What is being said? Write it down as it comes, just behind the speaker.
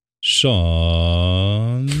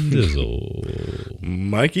Sean Dizzle.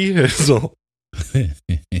 Mikey Hizzle.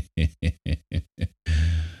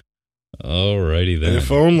 Alrighty then.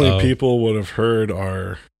 If only people would have heard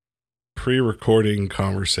our pre-recording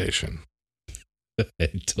conversation. I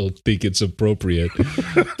don't think it's appropriate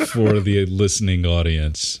for the listening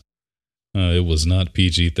audience. It was not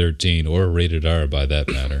PG-13 or rated R by that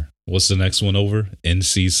matter. What's the next one over?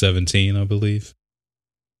 NC-17, I believe.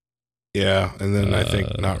 Yeah, and then I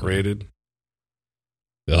think not rated.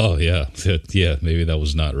 Oh, yeah. Yeah, maybe that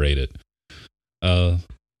was not rated.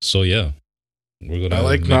 So, yeah. We're gonna I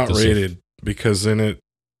like not rated because in it,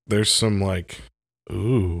 there's some like,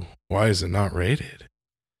 ooh, why is it not rated?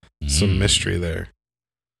 Some mystery there.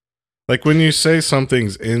 Like when you say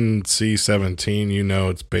something's NC-17, you know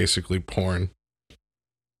it's basically porn.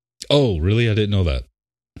 Oh, really? I didn't know that.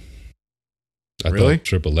 I Really? thought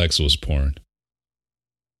Triple X was porn.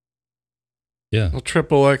 Yeah. Well,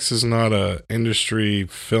 Triple X is not a industry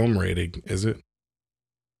film rating, is it?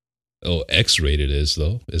 Oh, X-rated is,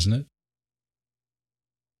 though, isn't it?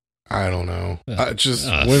 I don't know. When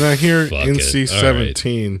I hear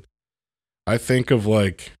NC-17, right. I think of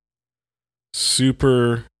like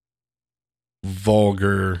super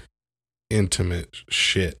vulgar, intimate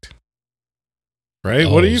shit. Right?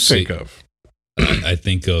 What do you think of? I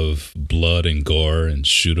think of blood and gore and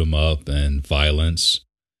shoot 'em up and violence.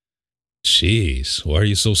 Jeez, why are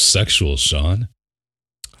you so sexual, Sean?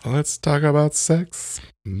 Let's talk about sex,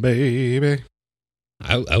 baby.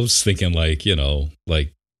 I was thinking like, you know,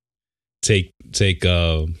 like take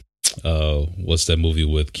what's that movie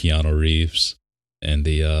with Keanu Reeves and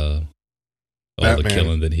the all the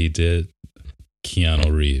killing that he did?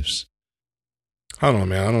 Keanu Reeves. I don't know,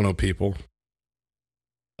 man. I don't know people.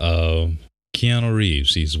 Keanu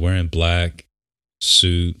Reeves, he's wearing black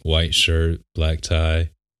suit, white shirt, black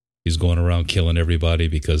tie. He's going around killing everybody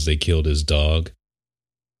because they killed his dog.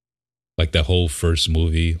 Like that whole first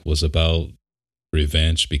movie was about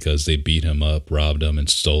revenge because they beat him up, robbed him, and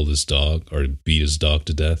stole his dog or beat his dog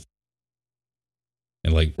to death.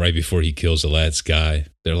 And like right before he kills the last guy,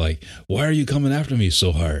 they're like, "Why are you coming after me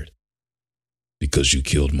so hard?" "Because you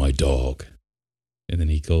killed my dog." And then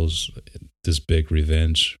he goes this big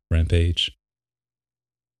revenge rampage.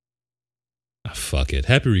 Ah, fuck it.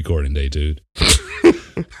 Happy recording day, dude.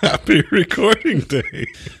 Happy recording day.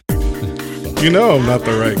 You know I'm not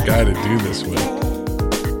the right guy to do this with.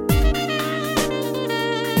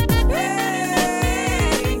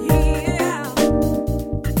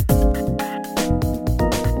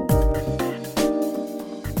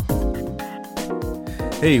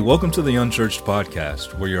 Hey, welcome to the Unchurched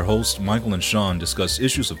Podcast, where your hosts Michael and Sean discuss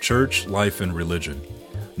issues of church, life, and religion.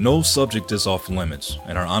 No subject is off limits,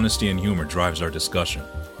 and our honesty and humor drives our discussion.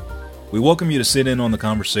 We welcome you to sit in on the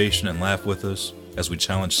conversation and laugh with us as we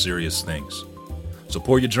challenge serious things. So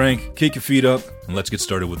pour your drink, kick your feet up, and let's get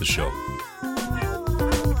started with the show.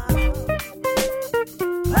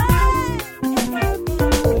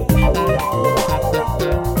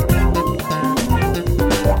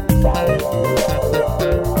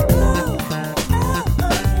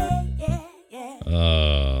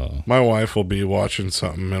 My wife will be watching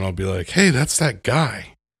something and I'll be like, "Hey, that's that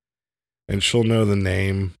guy." And she'll know the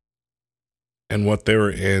name and what they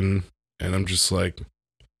were in. And I'm just like,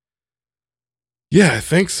 "Yeah, I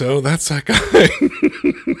think so. That's that guy."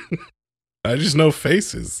 I just know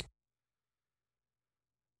faces.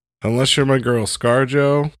 Unless you're my girl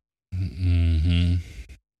ScarJo. Mm-hmm.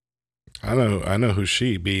 I know who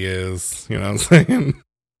she be is. You know what I'm saying?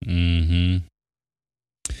 Mm-hmm.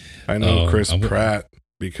 I know Chris Pratt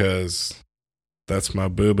because that's my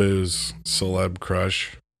boo-boo's celeb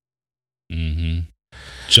crush. Mm-hmm.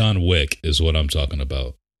 John Wick is what I'm talking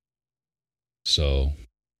about. So,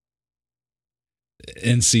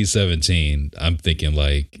 NC-17, I'm thinking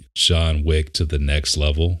like John Wick to the next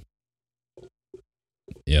level.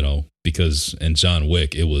 You know, because in John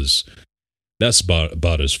Wick, that's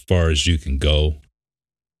about as far as you can go.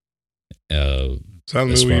 Is that the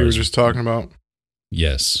movie you were just talking about?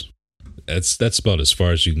 Yes. That's about as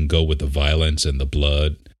far as you can go with the violence and the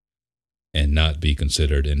blood and not be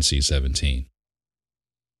considered NC-17.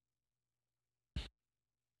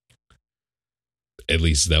 At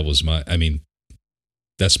least that was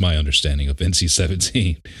that's my understanding of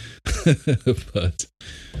NC-17. But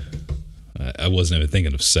I wasn't even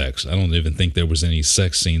thinking of sex. I don't even think there was any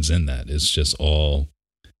sex scenes in that. It's just all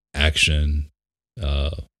action,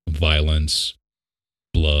 violence,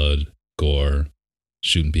 blood, gore,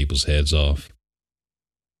 shooting people's heads off.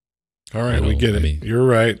 All right, we get it. You're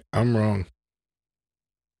right. I'm wrong.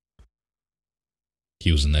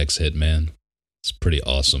 He was an ex-hitman. It's a pretty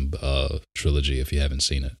awesome trilogy if you haven't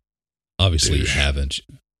seen it. Obviously, Douche. you haven't.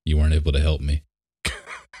 You weren't able to help me.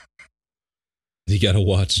 You got to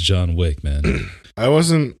watch John Wick, man. I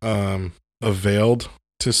wasn't availed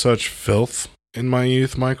to such filth in my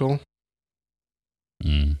youth, Michael.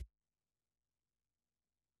 Mm.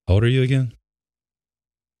 How old are you again?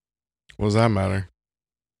 What does that matter?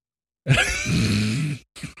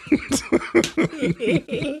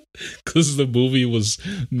 Because the movie was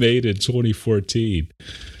made in 2014.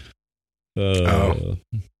 Oh.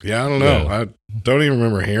 Yeah, I don't know. Yeah. I don't even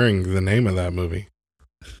remember hearing the name of that movie.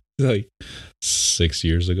 Like 6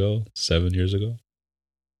 years ago, 7 years ago.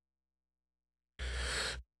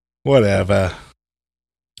 Whatever.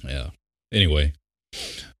 Yeah. Anyway,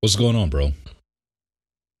 what's going on, bro?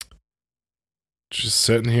 Just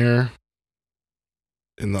sitting here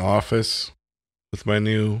in the office with my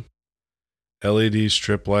new LED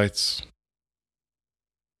strip lights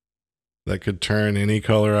that could turn any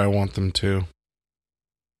color I want them to.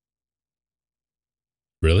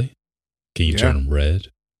 Really? Can you Yeah. turn them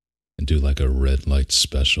red and do like a red light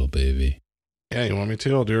special, baby? Yeah, you want me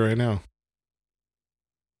to? I'll do it right now.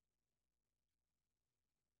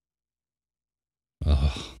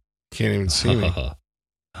 Oh. Can't even see me.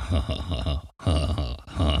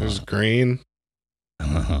 There's green,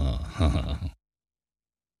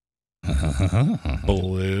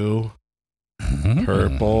 blue,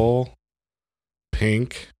 purple,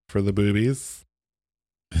 pink for the boobies.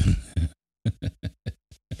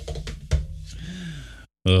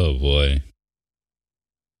 Oh boy.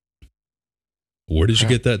 Where did you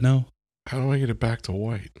get that now? How do I get it back to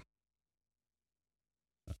white?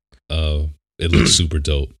 It looks super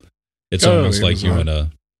dope. It's Go to almost like you're in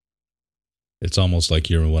Amazon. it's almost like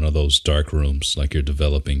you're in one of those dark rooms, like you're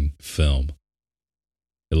developing film.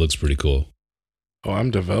 It looks pretty cool. Oh,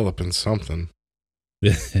 I'm developing something.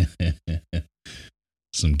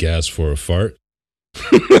 Some gas for a fart.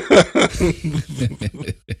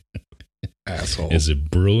 Asshole. Is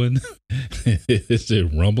it brewing? Is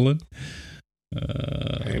it rumbling?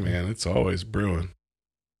 Hey, man, it's always brewing.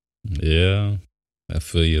 Yeah, I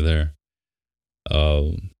feel you there.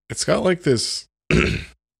 It's got like this.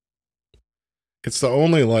 It's the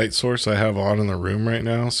only light source I have on in the room right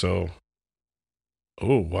now. So,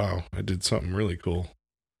 oh, wow. I did something really cool.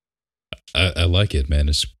 I like it, man.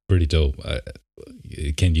 It's pretty dope.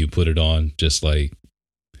 Can you put it on just like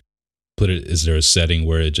is there a setting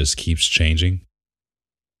where it just keeps changing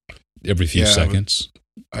every few seconds?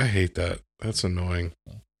 I hate that. That's annoying.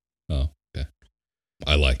 Oh, okay.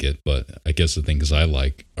 I like it, but I guess the things I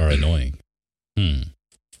like are annoying.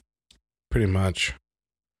 Pretty much.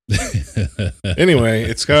 Anyway,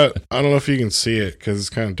 it's got, I don't know if you can see it because it's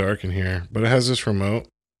kind of dark in here, but it has this remote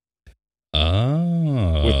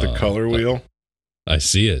with the color wheel. I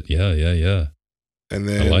see it. Yeah. And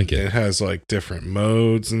then I like it. It has like different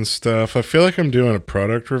modes and stuff. I feel like I'm doing a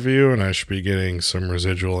product review and I should be getting some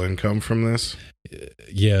residual income from this.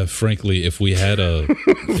 Yeah, frankly, if we had a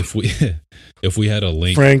if we had a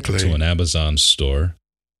link Frankly. to an Amazon store,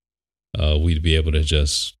 we'd be able to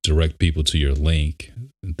just direct people to your link.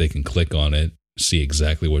 They can click on it, see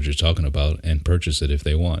exactly what you're talking about, and purchase it if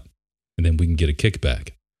they want. And then we can get a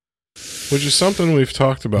kickback. Which is something we've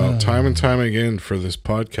talked about time and time again for this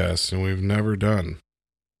podcast, and we've never done.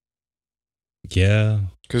 Yeah.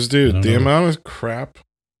 Because, I dude, don't the know. amount of crap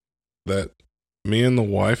that me and the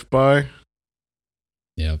wife buy.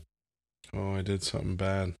 Yeah. Oh, I did something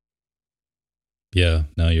bad. Yeah.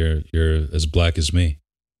 Now you're as black as me.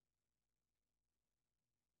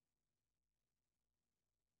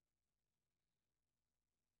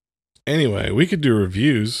 Anyway, we could do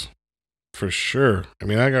reviews for sure. I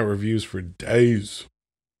mean, I got reviews for days.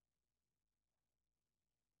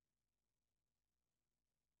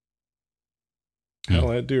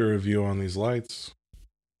 Hell, I'd do a review on these lights.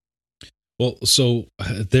 Well, so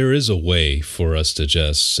there is a way for us to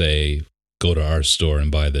just say, go to our store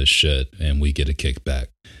and buy this shit, and we get a kickback.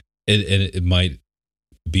 And it might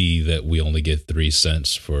be that we only get 3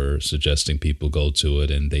 cents for suggesting people go to it,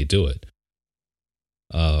 and they do it.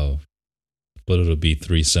 But it'll be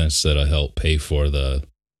 3 cents that'll help pay for the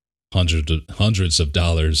hundreds of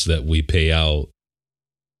dollars that we pay out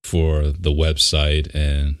for the website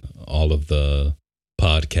and all of the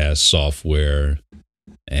podcast software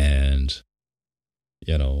and,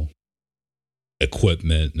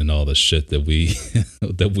 equipment and all the shit that we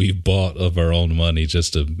that we bought of our own money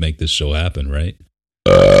just to make this show happen, right?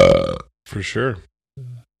 For sure.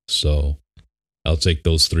 So I'll take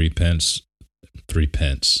those 3 pence. 3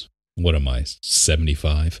 pence. What am I?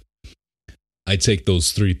 75? I take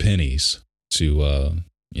those 3 pennies to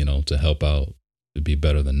to help out. It'd be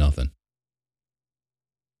better than nothing.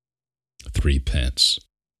 3 pence.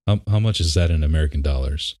 How much is that in American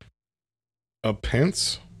dollars? A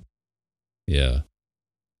pence? Yeah.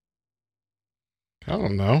 I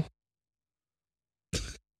don't know.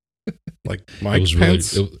 Like It Mike was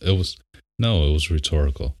Pence? really, it was, no, it was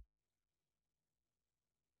rhetorical.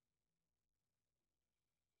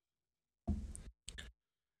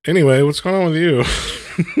 Anyway, what's going on with you?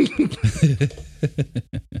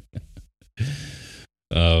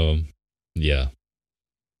 Yeah.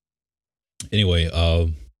 Anyway,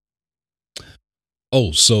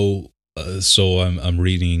 so I'm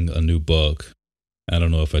reading a new book. I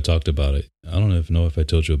don't know if I talked about it. I don't even know if I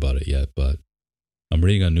told you about it yet, but I'm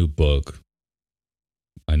reading a new book.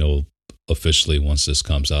 I know officially once this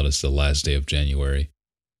comes out, it's the last day of January.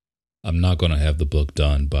 I'm not going to have the book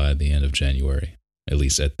done by the end of January. At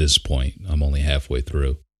least at this point, I'm only halfway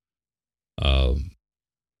through. Whoa,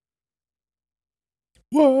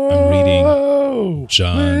 I'm reading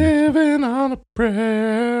John. Living on a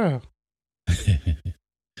prayer.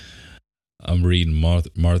 I'm reading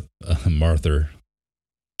Martha.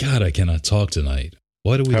 God, I cannot talk tonight.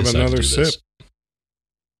 Why do we Have decide another to do sip.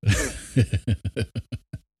 this?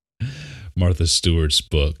 Martha Stewart's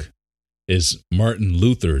book is Martin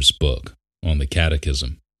Luther's book on the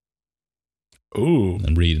Catechism. Ooh.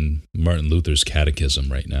 I'm reading Martin Luther's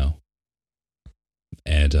Catechism right now.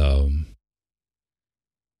 And,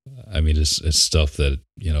 I mean, it's stuff that,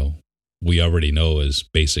 we already know as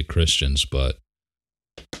basic Christians, but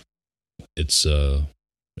it's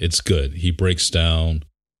good. He breaks down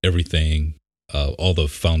everything, all the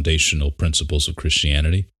foundational principles of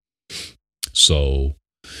Christianity. So,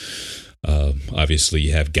 obviously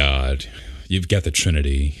you have God, you've got the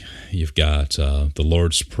Trinity, you've got the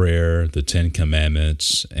Lord's Prayer, the Ten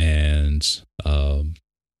Commandments, and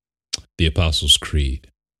the Apostles' Creed.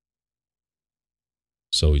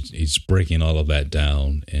 So he's breaking all of that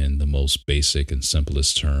down in the most basic and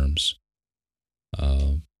simplest terms.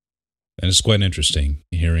 And it's quite interesting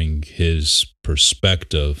hearing his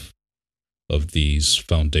perspective of these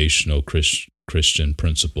foundational Christian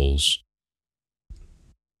principles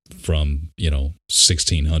from,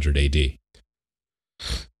 1600 AD.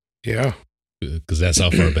 Yeah. Because that's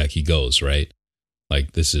how far back he goes, right?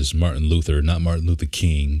 Like, this is Martin Luther, not Martin Luther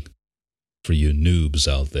King, for you noobs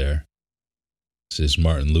out there. This is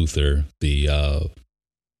Martin Luther, the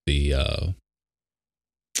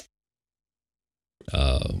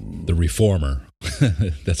reformer.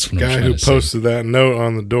 That's what Guy I'm trying who to say. posted that note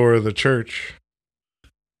on the door of the church.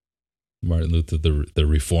 Martin Luther, the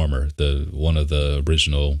reformer, one of the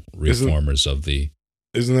original reformers of the.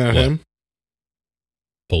 Isn't that what? him?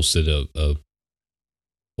 Posted a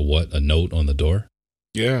note on the door?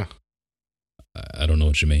 Yeah. I don't know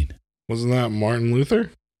what you mean. Wasn't that Martin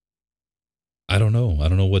Luther? I don't know. I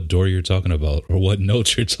don't know what door you're talking about or what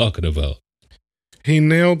notes you're talking about. He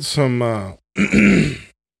nailed some. Oh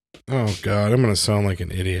God, I'm gonna sound like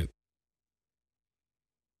an idiot.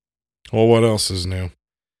 Well, what else is new?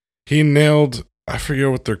 He nailed. I forget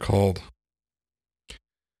what they're called,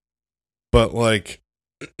 but like,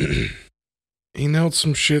 he nailed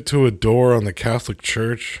some shit to a door on the Catholic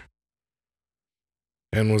Church,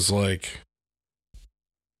 and was like,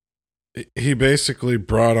 he basically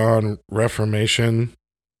brought on Reformation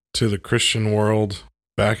to the Christian world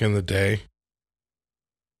back in the day.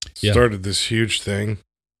 Yeah. Started this huge thing.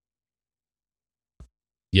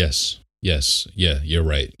 Yes. Yeah, you're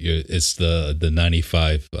right. It's the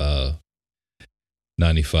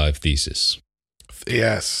 95 thesis.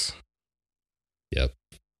 Yes. Yep.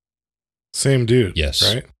 Same dude.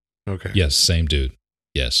 Yes. Right? Okay. Yes, same dude.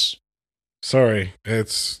 Yes. Sorry.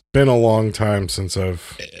 It's been a long time since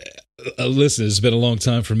I've... Listen, it's been a long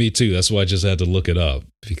time for me too. That's why I just had to look it up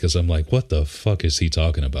because I'm like, what the fuck is he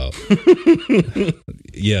talking about?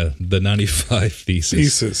 Yeah, the 95 thesis.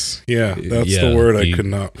 Thesis. Yeah, that's the word I could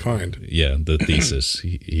not find. Yeah, the thesis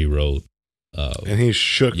he wrote. And he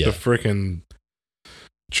shook the frickin'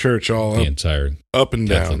 church all the up. entire Up and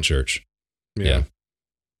Catholic down. Church. Yeah.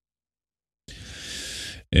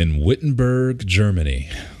 In Wittenberg, Germany.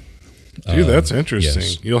 Dude, that's interesting.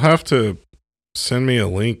 Yes. You'll have to send me a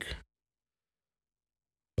link.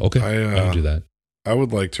 Okay, I can do that. I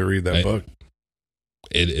would like to read that book.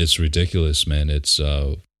 It's ridiculous, man. It's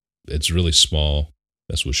really small.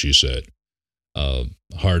 That's what she said.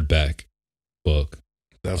 Hardback book.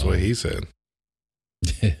 That's what he said.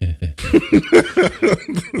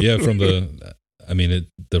 Yeah, from the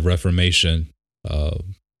Reformation.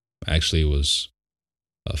 Actually, it was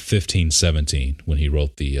 1517 when he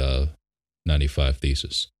wrote the 95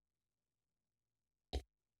 thesis.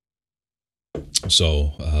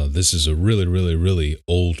 So this is a really, really, really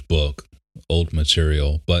old book, old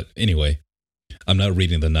material. But anyway, I'm not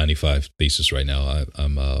reading the 95 Thesis right now.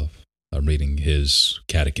 I'm reading his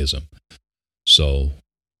Catechism. So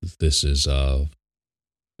this is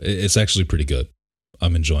it's actually pretty good.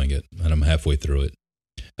 I'm enjoying it, and I'm halfway through it.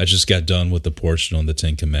 I just got done with the portion on the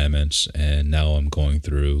Ten Commandments, and now I'm going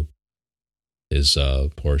through his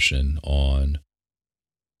portion on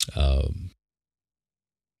the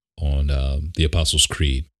Apostles'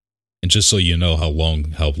 Creed. And just so you know how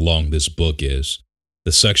long this book is,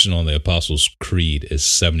 the section on the Apostles' Creed is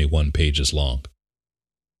 71 pages long.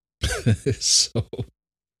 So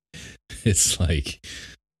it's like,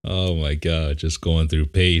 oh my God, just going through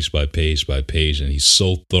page by page by page, and he's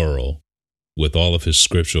so thorough with all of his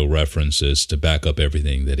scriptural references to back up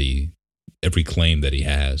everything every claim that he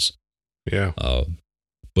has. Yeah.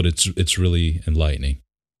 But it's really enlightening.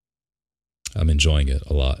 I'm enjoying it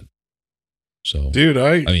a lot. So, Dude,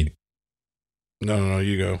 I mean, no,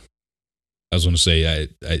 you go. I was going to say,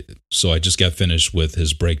 so I just got finished with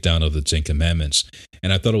his breakdown of the Ten Commandments,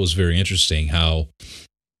 and I thought it was very interesting how,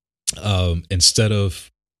 instead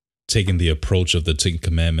of taking the approach of the Ten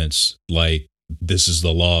Commandments, like this is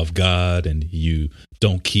the law of God and you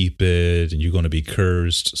don't keep it and you're going to be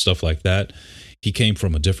cursed, stuff like that, he came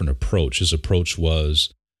from a different approach. His approach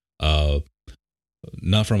was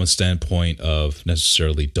not from a standpoint of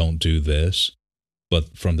necessarily don't do this,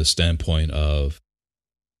 but from the standpoint of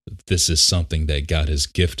this is something that God has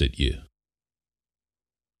gifted you.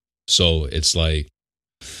 So it's like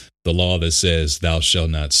the law that says thou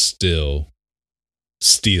shalt not steal.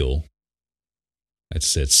 I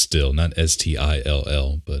said still, not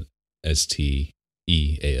STILL, but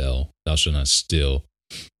STEAL. Thou shalt not steal.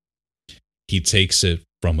 He takes it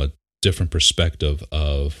from a different perspective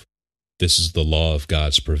of this is the law of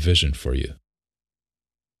God's provision for you.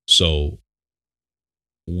 So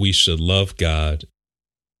we should love God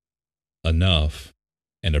enough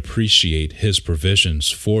and appreciate his provisions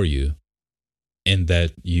for you in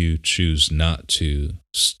that you choose not to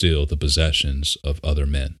steal the possessions of other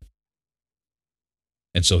men.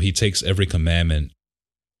 And so he takes every commandment.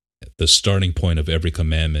 The starting point of every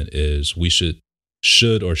commandment is we should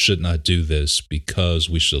or should not do this because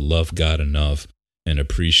we should love God enough and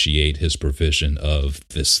appreciate his provision of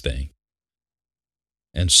this thing.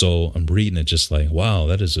 And so I'm reading it just like, wow,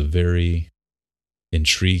 that is a very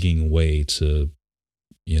intriguing way to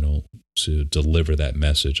deliver that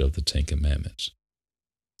message of the Ten Commandments.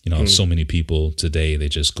 So many people today, they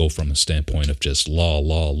just go from a standpoint of just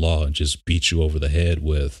law, and just beat you over the head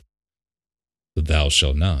with the thou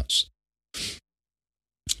shalt nots.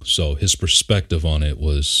 So his perspective on it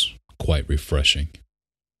was quite refreshing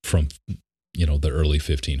from, the early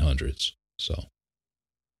 1500s. So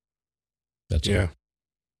that's all.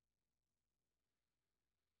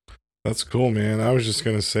 That's cool, man. I was just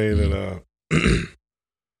going to say that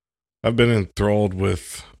I've been enthralled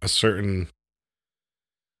with a certain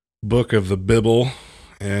book of the Bible,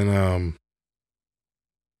 and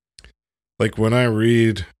like when I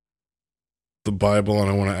read the Bible and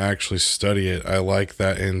I want to actually study it, I like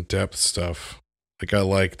that in-depth stuff. Like I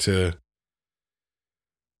like to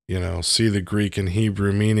see the Greek and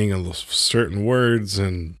Hebrew meaning of certain words,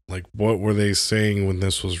 and like what were they saying when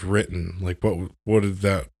this was written? Like what did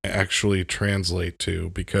that actually translate to?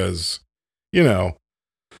 Because my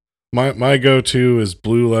go-to is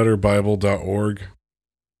blueletterbible.org.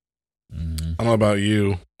 I don't know about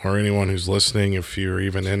you or anyone who's listening if you're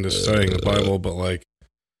even into studying the Bible, but like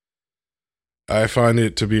I find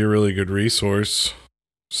it to be a really good resource.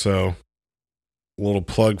 So a little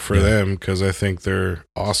plug for them because I think they're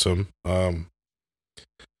awesome. But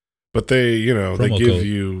they, they give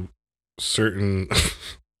you certain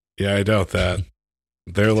yeah, I doubt that.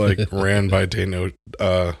 They're like ran by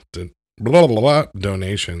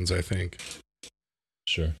donations, I think.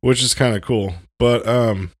 Sure. Which is kind of cool. But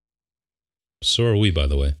so are we, by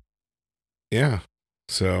the way. Yeah.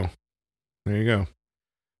 So there you go.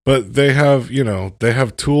 But they have, they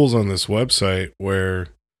have tools on this website where,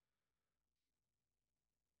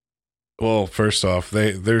 well, first off,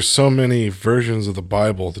 there's so many versions of the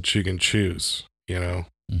Bible that you can choose,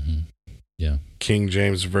 Mm-hmm. Yeah. King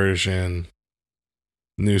James Version,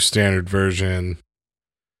 New Standard Version.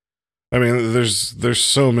 I mean, there's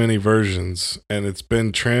so many versions, and it's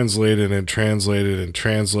been translated and translated and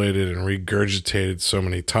translated and regurgitated so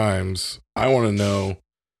many times. I want to know,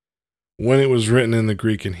 when it was written in the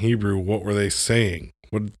Greek and Hebrew, what were they saying?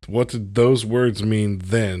 What did those words mean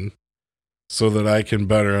then, so that I can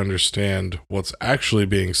better understand what's actually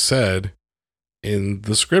being said in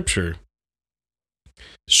the scripture?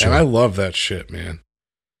 Sure. And I love that shit, man.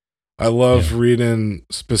 I love reading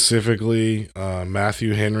specifically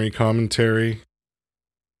Matthew Henry commentary.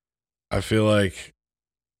 I feel like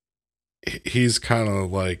he's kind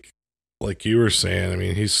of like you were saying. I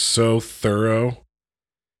mean, he's so thorough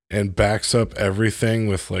and backs up everything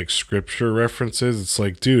with like scripture references. It's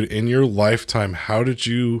like, dude, in your lifetime, how did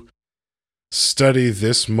you study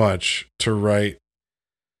this much to write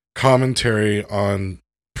commentary on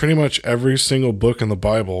pretty much every single book in the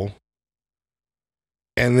Bible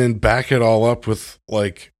and then back it all up with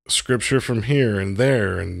like scripture from here and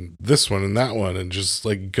there and this one and that one and just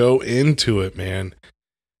like go into it, man?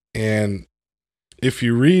 And if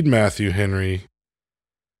you read Matthew Henry,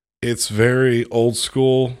 it's very old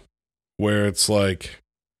school, where it's like,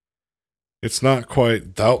 it's not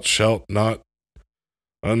quite, thou shalt not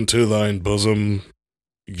unto thine bosom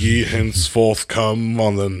ye henceforth come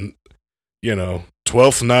on the,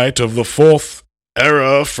 12th night of the fourth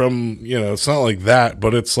era from, it's not like that,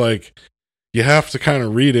 but it's like, you have to kind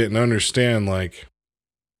of read it and understand, like,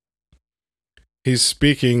 he's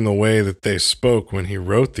speaking the way that they spoke when he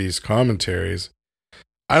wrote these commentaries.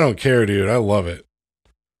 I don't care, dude. I love it.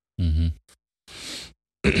 Mm-hmm.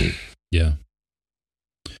 Yeah.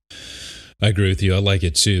 I agree with you. I like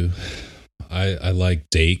it too. I like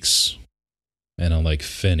Dakes and I like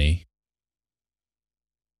Finney.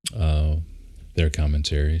 Their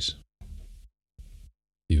commentaries.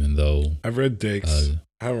 Even though I've read Dakes.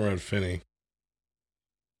 I haven't read Finney.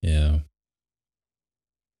 Yeah.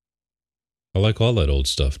 I like all that old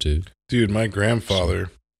stuff too. Dude, my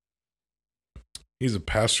grandfather, he's a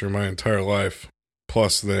pastor my entire life,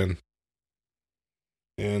 plus then.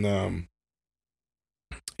 And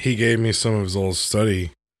he gave me some of his old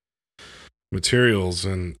study materials,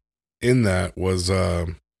 and in that was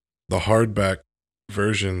the hardback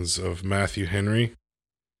versions of Matthew Henry.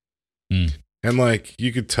 Mm. And like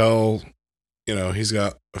you could tell, he's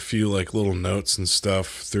got a few like little notes and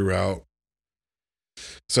stuff throughout.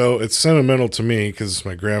 So it's sentimental to me because it's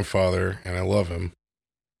my grandfather and I love him.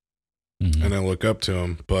 Mm-hmm. And I look up to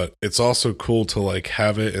him, but it's also cool to like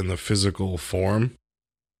have it in the physical form.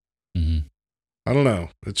 Mm-hmm. I don't know.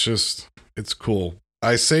 It's cool.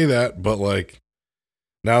 I say that, but like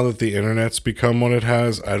now that the internet's become what it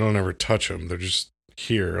has, I don't ever touch them. They're just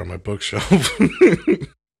here on my bookshelf.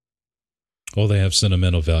 Well, they have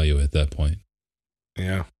sentimental value at that point.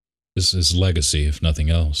 Yeah. This is legacy, if nothing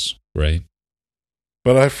else, right?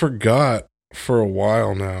 But I forgot for a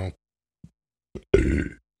while now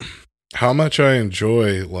how much I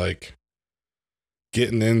enjoy like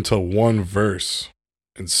getting into one verse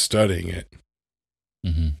and studying it.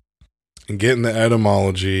 Mm-hmm. And getting the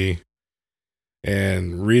etymology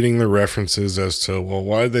and reading the references as to, well,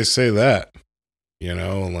 why did they say that?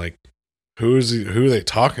 And like, who are they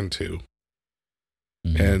talking to?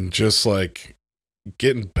 Mm-hmm. And just like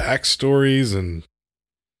getting backstories and,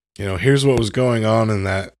 here's what was going on in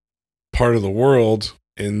that part of the world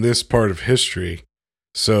in this part of history.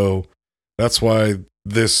 So that's why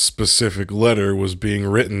this specific letter was being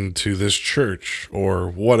written to this church or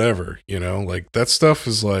whatever, like that stuff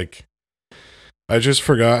is like, I just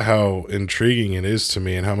forgot how intriguing it is to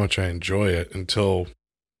me and how much I enjoy it until,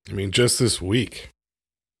 just this week.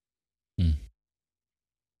 Mm.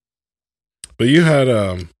 But you had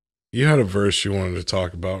a verse you wanted to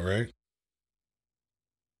talk about, right?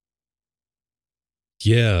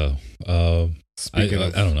 Yeah. Speaking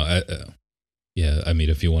of, I don't know. Yeah,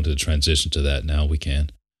 if you wanted to transition to that now, we can.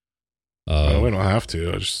 we don't have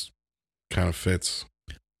to. It just kind of fits.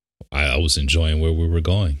 I was enjoying where we were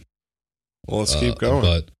going. Well, let's keep going.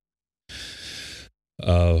 But,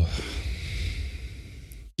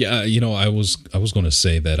 yeah, I was going to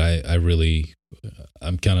say that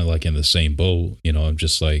I'm kind of like in the same boat. I'm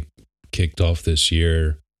just like kicked off this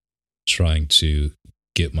year trying to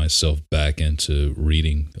get myself back into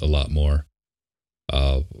reading a lot more.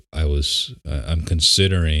 I'm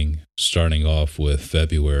considering starting off with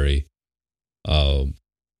February.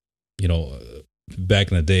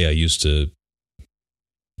 Back in the day, I used to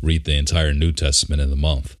read the entire New Testament in a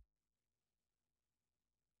month.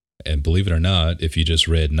 And believe it or not, if you just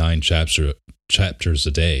read 9 chapters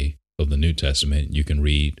a day of the New Testament, you can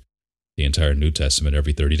read the entire New Testament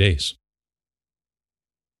every 30 days.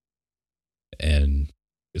 And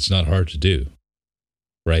it's not hard to do,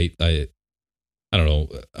 right? I don't know.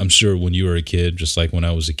 I'm sure when you were a kid, just like when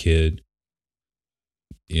I was a kid,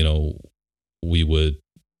 we would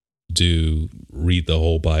read the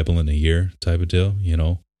whole Bible in a year type of deal,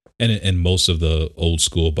 And in most of the old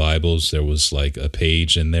school Bibles, there was like a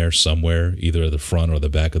page in there somewhere, either at the front or the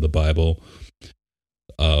back of the Bible,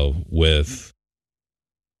 with,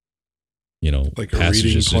 like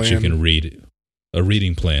passages that you can read, a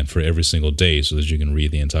reading plan for every single day so that you can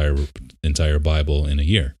read the entire Bible in a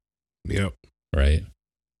year. Yep. Right.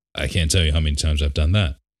 I can't tell you how many times I've done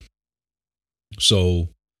that. So,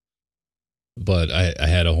 but I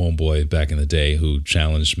had a homeboy back in the day who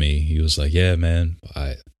challenged me. He was like, yeah, man,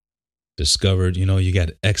 I discovered, you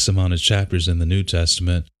got X amount of chapters in the New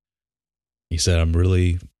Testament. He said, I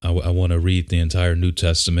want to read the entire New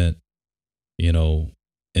Testament,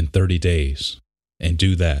 in 30 days and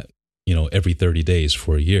do that, every 30 days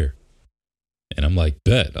for a year. And I'm like,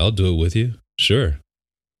 bet, I'll do it with you. Sure.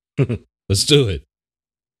 Let's do it.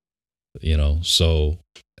 So,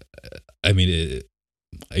 I mean,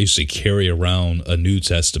 I used to carry around a New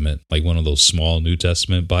Testament, like one of those small New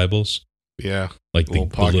Testament Bibles. Yeah. Like the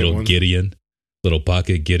little one. Little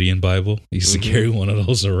pocket Gideon Bible. I used to carry one of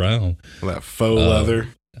those around. That faux leather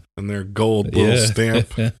and their gold little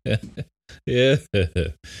stamp. Yeah.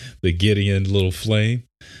 The Gideon little flame.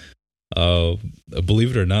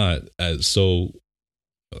 Believe it or not, the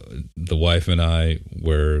wife and I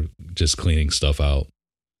were just cleaning stuff out.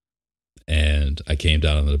 And I came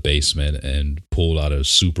down into the basement and pulled out a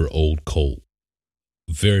super old coat.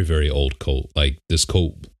 Very, very old coat. Like this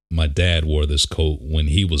coat, my dad wore this coat when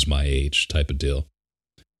he was my age type of deal.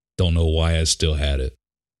 Don't know why I still had it.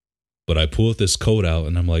 But I pulled this coat out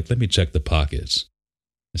and I'm like, let me check the pockets.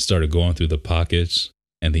 I started going through the pockets.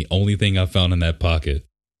 And the only thing I found in that pocket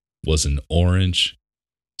was an orange,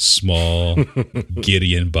 small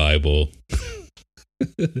Gideon Bible.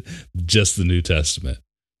 Just the New Testament.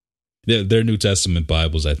 Their New Testament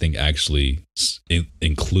Bibles, I think, actually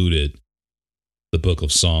included the book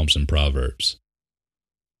of Psalms and Proverbs.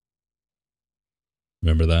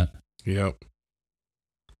 Remember that? Yep.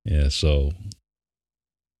 Yeah, so,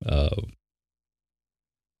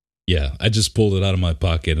 I just pulled it out of my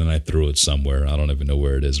pocket and I threw it somewhere. I don't even know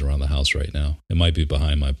where it is around the house right now. It might be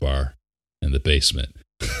behind my bar in the basement.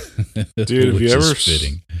 Dude, have you ever...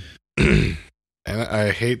 fitting. And I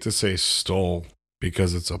hate to say stole,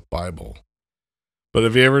 because it's a Bible. But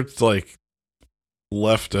have you ever,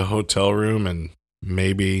 left a hotel room and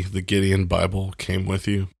maybe the Gideon Bible came with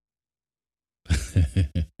you?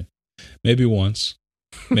 Maybe once.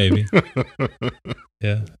 Maybe.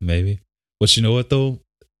 Yeah, maybe. But you know what, though?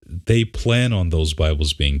 They plan on those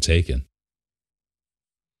Bibles being taken.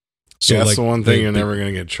 So that's the one thing you're never going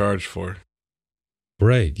to get charged for.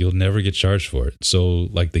 Right. You'll never get charged for it. So,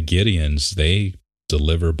 like the Gideons, they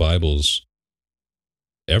deliver Bibles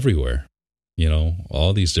everywhere.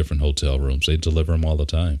 All these different hotel rooms, they deliver them all the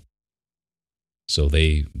time. So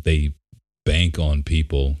they bank on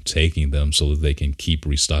people taking them so that they can keep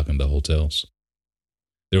restocking the hotels.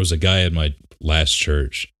 There was a guy at my last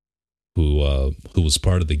church who was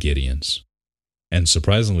part of the Gideons. And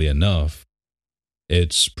surprisingly enough,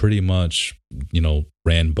 it's pretty much,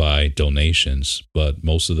 ran by donations, but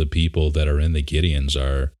most of the people that are in the Gideons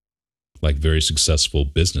are like very successful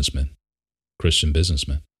businessmen, Christian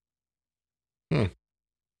businessmen. Yeah.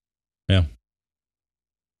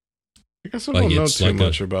 I guess I don't know too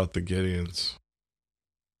much about the Gideons.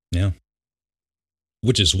 Yeah.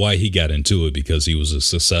 Which is why he got into it, because he was a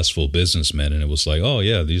successful businessman, and it was like, oh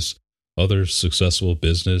yeah, these other successful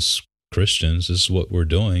business Christians, this is what we're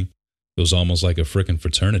doing. It was almost like a freaking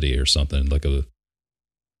fraternity or something, like a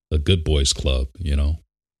good boys club,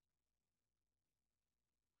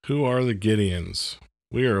 Who are the Gideons?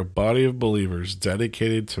 We are a body of believers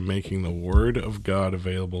dedicated to making the Word of God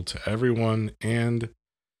available to everyone and,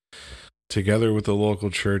 together with the local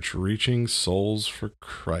church, reaching souls for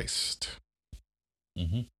Christ.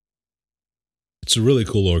 Mm-hmm. It's a really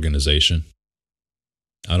cool organization.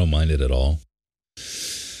 I don't mind it at all.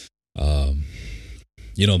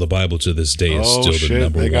 The Bible to this day is still the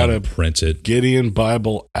number one printed Gideon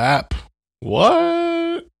Bible app.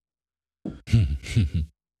 What?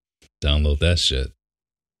 Download that shit.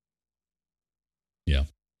 Yeah.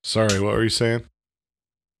 Sorry, what were you saying?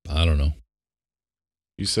 I don't know.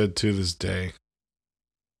 You said to this day.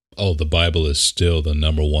 Oh, the Bible is still the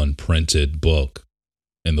number one printed book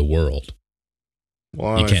in the world.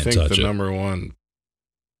 Well, you can't I think touch the it. number one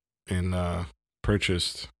in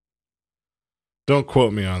purchased. Don't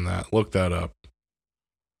quote me on that. Look that up.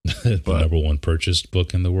 The number one purchased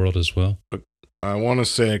book in the world as well. But I want to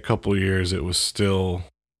say a couple years it was still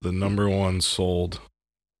the number one sold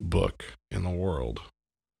book in the world.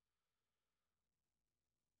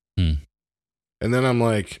 And then I'm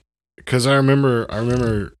like, because I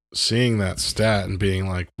remember seeing that stat and being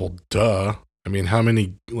like, well, duh. I mean, how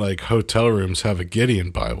many hotel rooms have a Gideon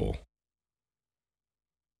Bible?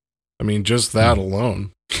 I mean, just that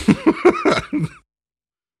alone.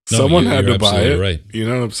 Someone had to buy it. Right. You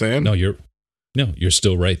know what I'm saying? No, you're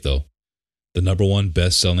still right though. The number one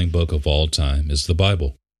best-selling book of all time is the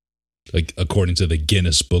Bible, according to the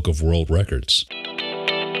Guinness Book of World Records.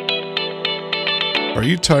 Are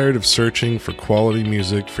you tired of searching for quality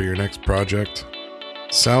music for your next project?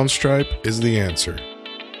 Soundstripe is the answer.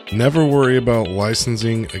 Never worry about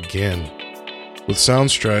licensing again. With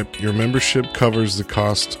Soundstripe, your membership covers the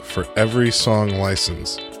cost for every song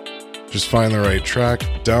license. Just find the right track,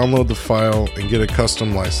 download the file, and get a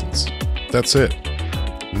custom license. That's it.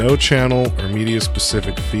 No channel or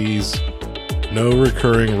media-specific fees, no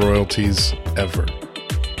recurring royalties ever.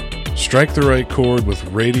 Strike the right chord with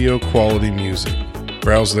radio-quality music.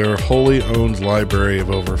 Browse their wholly owned library of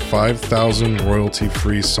over 5,000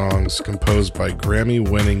 royalty-free songs composed by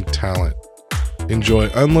Grammy-winning talent. Enjoy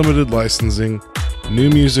unlimited licensing, new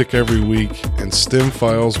music every week, and stem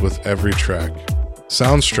files with every track.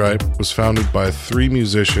 Soundstripe was founded by 3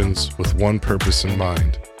 musicians with one purpose in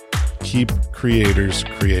mind: keep creators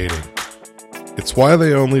creating. It's why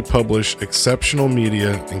they only publish exceptional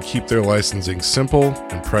media and keep their licensing simple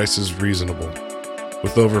and prices reasonable.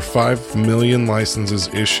 With over 5 million licenses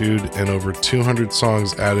issued and over 200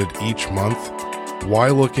 songs added each month, why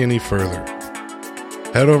look any further?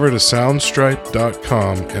 Head over to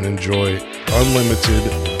soundstripe.com and enjoy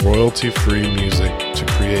unlimited, royalty-free music to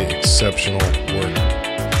create exceptional work.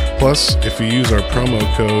 Plus, if you use our promo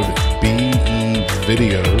code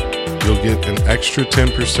BEVIDEO, you'll get an extra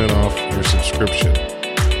 10% off your subscription.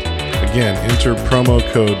 Again, enter promo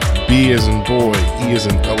code B as in boy, E as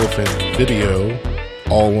in elephant, video,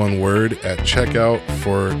 all one word, at checkout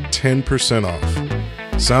for 10% off.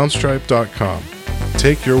 Soundstripe.com.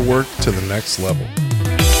 Take your work to the next level.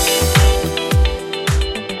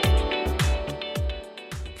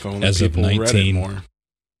 If only As of people read it 19 more.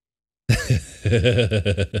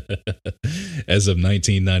 As of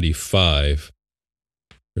 1995,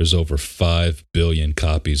 there's over 5 billion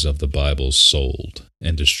copies of the Bible sold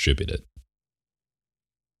and distributed.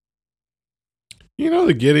 You know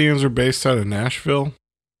the Gideons are based out of Nashville?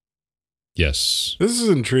 Yes. This is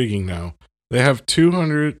intriguing now. They have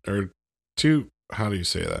 200 or two, how do you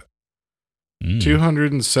say that?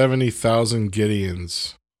 270,000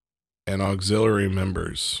 Gideons and auxiliary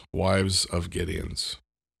members, wives of Gideons.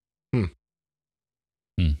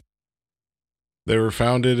 They were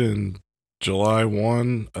founded in July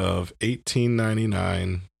 1 of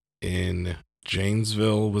 1899 in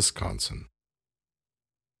Janesville, Wisconsin.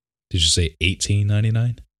 Did you say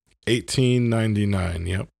 1899? 1899,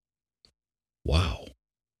 yep. Wow.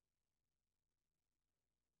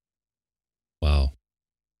 Wow.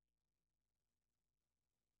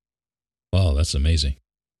 Wow, that's amazing.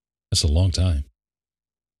 That's a long time.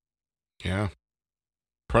 Yeah.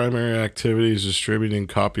 Primary activity is distributing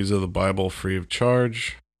copies of the Bible free of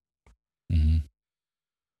charge. Mm-hmm.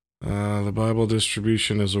 The Bible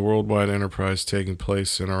distribution is a worldwide enterprise taking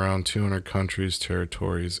place in around 200 countries,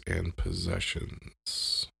 territories, and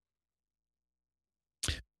possessions.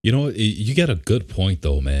 You know, you got a good point,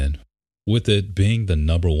 though, man. With it being the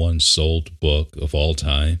 #1 sold book of all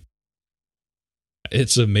time,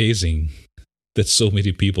 it's amazing that so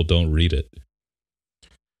many people don't read it.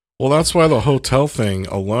 Well, that's why the hotel thing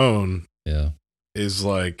alone Yeah. is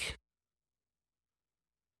like,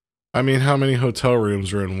 I mean, how many hotel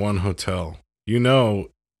rooms are in one hotel? You know,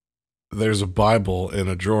 there's a Bible in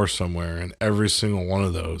a drawer somewhere in every single one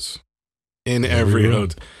of those. In every room.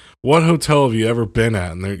 hotel. What hotel have you ever been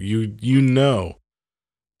at? And there, you know,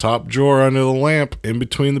 top drawer under the lamp, in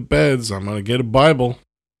between the beds, I'm going to get a Bible.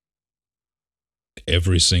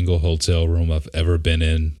 Every single hotel room I've ever been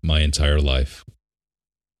in my entire life.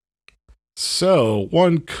 So,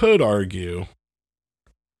 one could argue,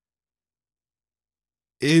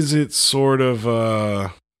 is it sort of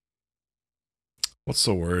what's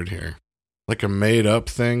the word here? Like a made up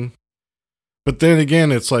thing? But then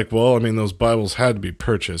again, it's like, well, I mean, those Bibles had to be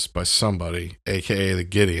purchased by somebody, aka the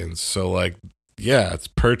Gideons. So, like, yeah, it's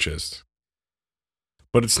purchased.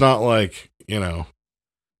 But it's not like, you know,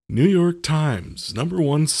 New York Times,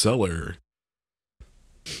 #1 seller.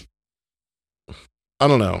 I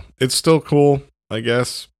don't know. It's still cool, I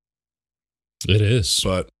guess. It is.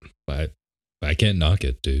 But I can't knock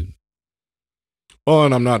it, dude. well,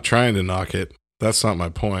 and I'm not trying to knock it. That's not my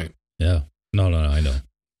point. Yeah. No, I know.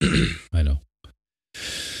 I know.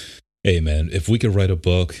 Hey, man, if we could write a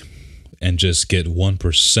book and just get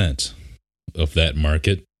 1% of that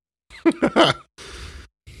market.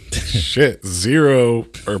 Shit, 0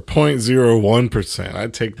 or 0.01%.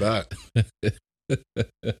 I'd take that.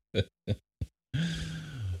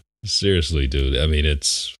 Seriously, dude. I mean,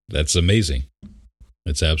 that's amazing.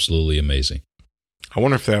 It's absolutely amazing. I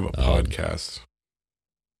wonder if they have a podcast.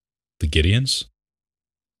 The Gideons?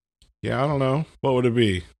 Yeah, I don't know. What would it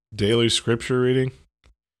be? Daily scripture reading?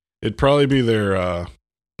 It'd probably be their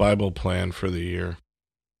Bible plan for the year.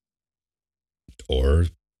 Or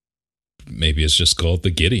maybe it's just called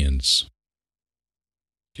the Gideons.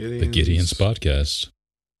 The Gideons podcast.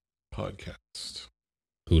 Podcast.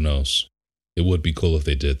 Who knows? It would be cool if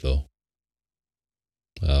they did, though.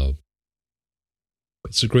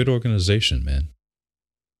 It's a great organization, man.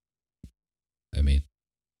 I mean,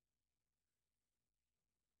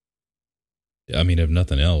 if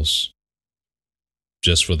nothing else,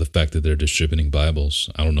 just for the fact that they're distributing Bibles,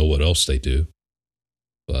 I don't know what else they do,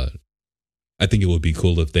 but I think it would be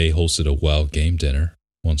cool if they hosted a wild game dinner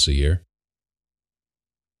once a year.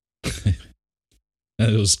 And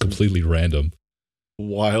it was completely random.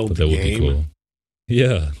 Wild but that game? would be cool.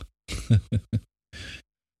 Yeah.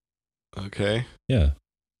 Okay. Yeah.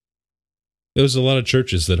 There's a lot of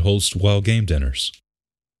churches that host wild game dinners.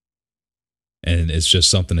 And it's just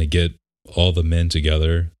something to get all the men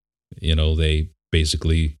together. You know, they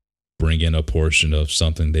basically bring in a portion of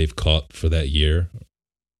something they've caught for that year,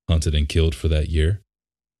 hunted and killed for that year.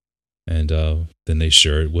 And then they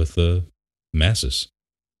share it with the masses.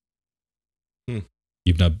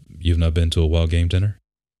 You've not been to a wild game dinner?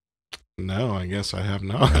 No, I guess I have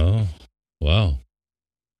not. Oh, wow.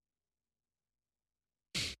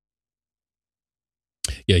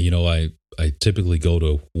 Yeah, you know, I typically go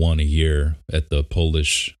to one a year at the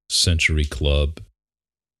Polish Century Club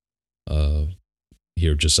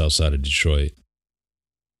here just outside of Detroit.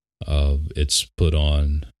 It's put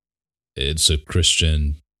on, it's a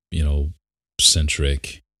Christian, you know,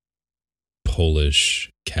 centric Polish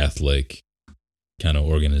Catholic kind of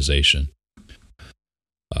organization.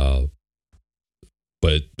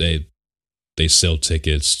 But they sell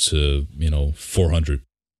tickets to, you know, 400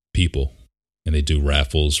 people, and they do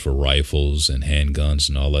raffles for rifles and handguns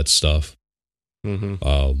and all that stuff.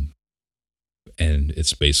 Mm-hmm. And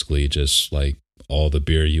it's basically just like all the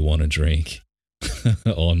beer you want to drink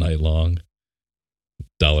all night long.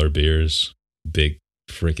 Dollar beers, big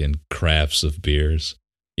freaking crafts of beers,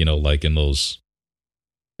 you know, like in those,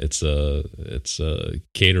 it's a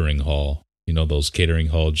catering hall, you know, those catering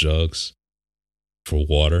hall jugs for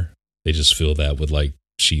water. They just fill that with like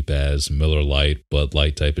cheap ass Miller Lite, Bud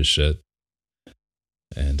Light type of shit.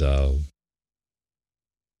 And,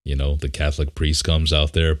 you know, the Catholic priest comes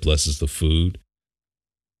out there, blesses the food,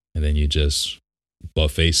 and then you just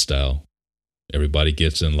buffet style. Everybody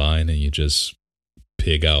gets in line and you just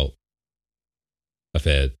pig out. I've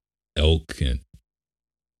had elk and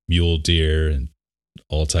mule deer and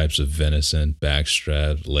all types of venison,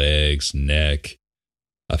 backstrap, legs, neck.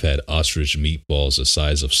 I've had ostrich meatballs the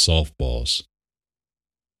size of softballs.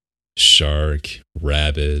 Shark,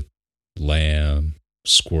 rabbit, lamb,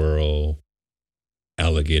 squirrel,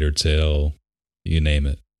 alligator tail, you name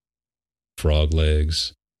it. Frog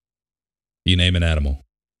legs. You name an animal.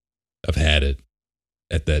 I've had it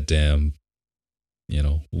at that damn, you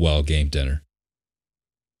know, wild game dinner.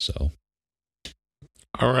 So.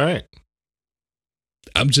 All right.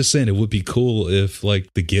 I'm just saying it would be cool if like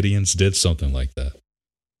the Gideons did something like that.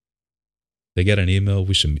 They got an email,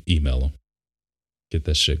 we should email them. Get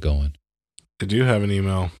that shit going. They do have an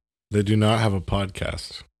email. They do not have a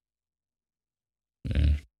podcast.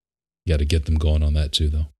 Yeah. Got to get them going on that too,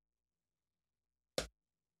 though.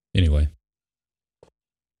 Anyway.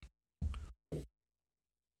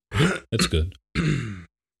 That's good.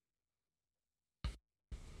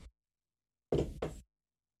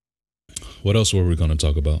 What else were we going to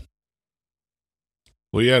talk about?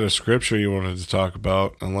 Well, you had a scripture you wanted to talk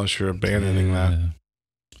about, unless you're abandoning that.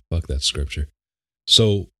 Fuck that scripture.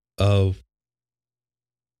 So,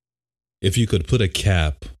 if you could put a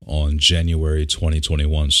cap on January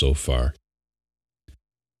 2021 so far,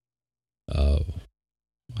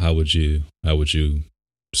 how would you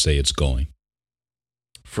say it's going?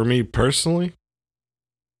 For me personally?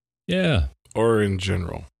 Yeah. Or in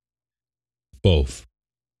general? Both.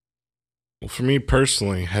 Well, for me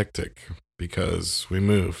personally, hectic, because we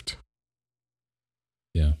moved.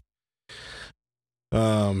 Yeah.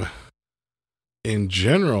 In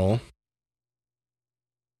general,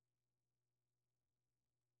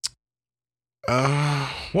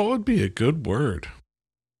 what would be a good word?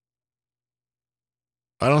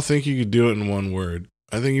 I don't think you could do it in one word.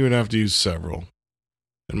 I think you would have to use several.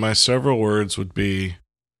 And my several words would be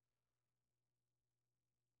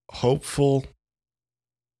hopeful,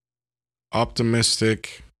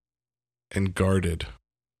 optimistic, and guarded.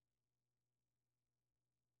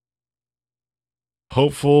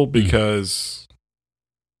 Hopeful because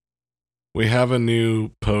we have a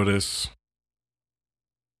new POTUS,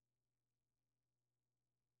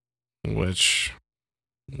 which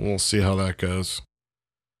we'll see how that goes.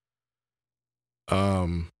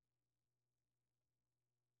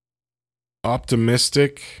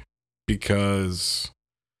 Optimistic because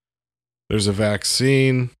there's a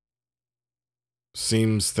vaccine.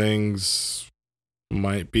 Seems things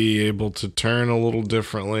might be able to turn a little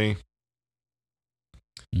differently.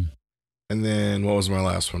 And then what was my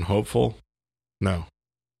last one? Hopeful? No.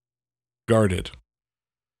 Guarded.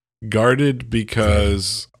 Guarded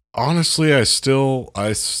because honestly, I still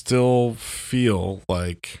feel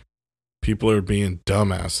like people are being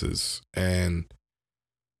dumbasses and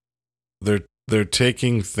they're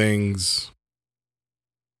taking things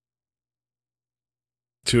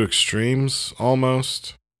to extremes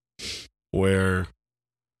almost, where,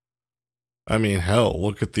 I mean, hell,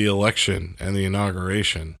 look at the election and the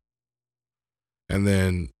inauguration. And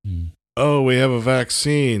then, oh, we have a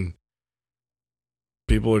vaccine.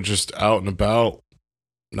 People are just out and about,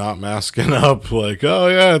 not masking up, like, oh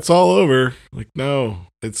yeah, it's all over. Like, no,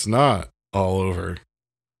 it's not all over.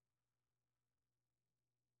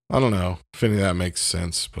 I don't know if any of that makes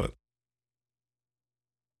sense, but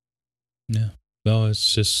yeah, no,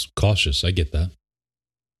 it's just cautious. I get that.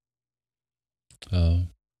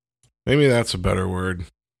 maybe that's a better word.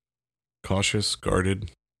 Cautious,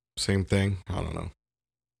 guarded, same thing. I don't know.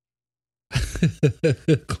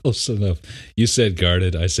 Close enough. You said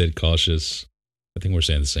guarded. I said cautious. I think we're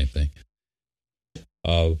saying the same thing.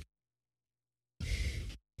 Yeah,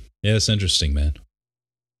 it's interesting, man.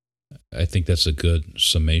 I think that's a good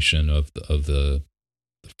summation of the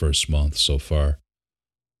first month so far.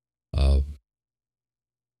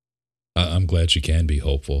 I'm glad you can be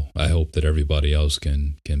hopeful. I hope that everybody else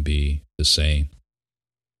can be the same.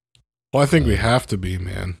 Well, I think we have to be,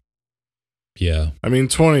 man. Yeah. I mean,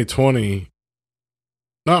 2020,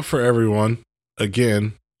 not for everyone.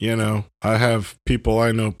 Again, you know, I have people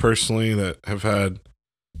I know personally that have had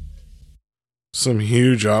some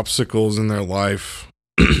huge obstacles in their life,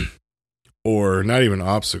 or not even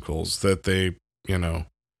obstacles that they, you know,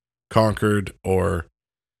 conquered, or,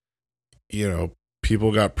 you know,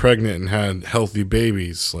 people got pregnant and had healthy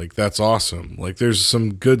babies. Like, that's awesome. Like, there's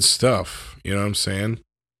some good stuff, you know what I'm saying?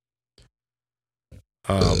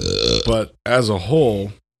 But as a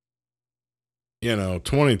whole, you know,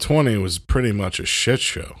 2020 was pretty much a shit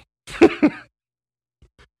show.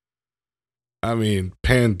 I mean,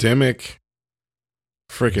 pandemic,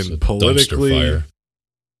 freaking politically, fire.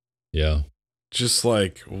 Yeah. Just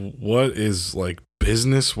like, what is, like,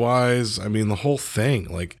 business wise? I mean, the whole thing,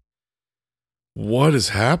 like, what is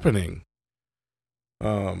happening?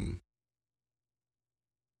 And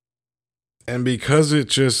because it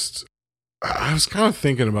just, I was kind of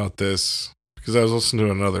thinking about this because I was listening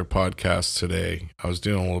to another podcast today. I was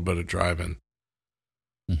doing a little bit of driving,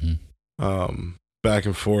 back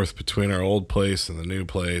and forth between our old place and the new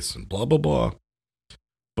place and blah, blah, blah.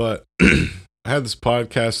 But I had this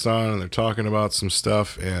podcast on and they're talking about some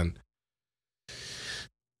stuff, and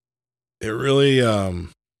it really,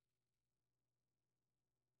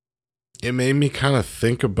 it made me kind of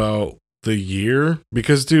think about the year,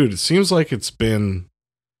 because, dude, it seems like it's been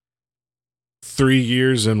 3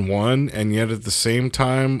 years in one, and yet at the same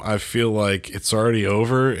time, I feel like it's already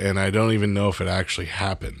over, and I don't even know if it actually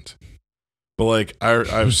happened. But, like,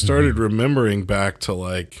 I've started remembering back to,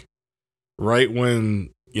 like, right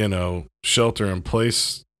when, you know, shelter in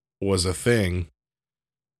place was a thing.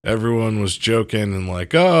 Everyone was joking and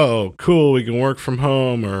like, oh, cool, we can work from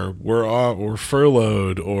home, or we're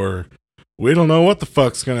furloughed, or we don't know what the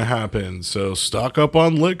fuck's gonna happen, so stock up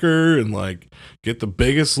on liquor and, like, get the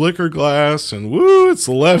biggest liquor glass, and woo, it's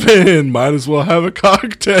 11, might as well have a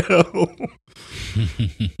cocktail.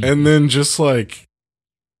 And then just, like,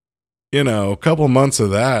 you know, a couple months of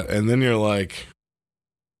that, and then you're like,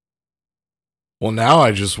 well, now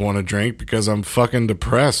I just want to drink because I'm fucking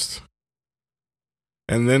depressed.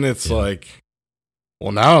 And then it's like,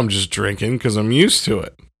 well, now I'm just drinking because I'm used to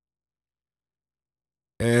it.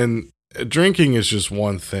 And drinking is just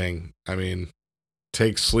one thing. I mean,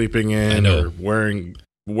 take sleeping in, or wearing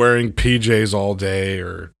PJs all day,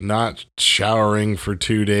 or not showering for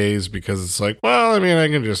 2 days because it's like, well, I mean, I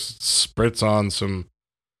can just spritz on some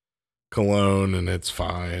cologne and it's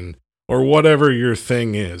fine, or whatever your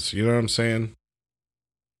thing is. You know what I'm saying?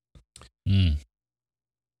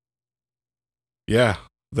 Yeah,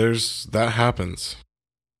 that happens.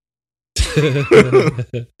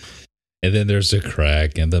 And then there's the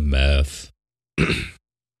crack and the meth.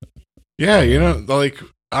 Yeah, you know, like,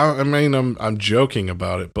 I mean, I'm joking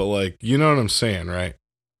about it, but, like, you know what I'm saying, right?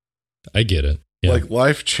 I get it. Yeah. Like,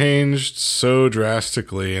 life changed so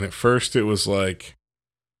drastically, and at first it was like,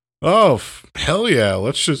 oh, hell yeah,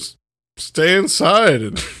 let's just stay inside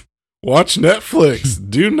and watch Netflix,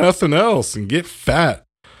 do nothing else, and get fat.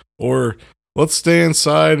 Or Let's stay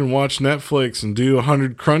inside and watch Netflix and do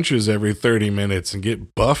 100 crunches every 30 minutes and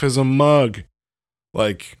get buff as a mug.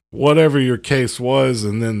 Like, whatever your case was.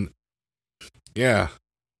 And then, yeah,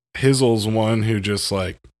 Hizzle's one who just,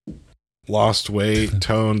 like, lost weight,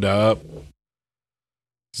 toned up.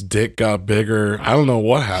 His dick got bigger. I don't know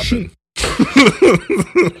what happened.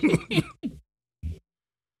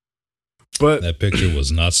 But that picture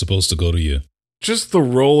was not supposed to go to you. Just the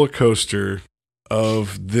roller coaster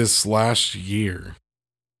of this last year.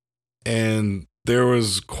 And there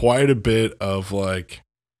was quite a bit of like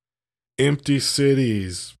empty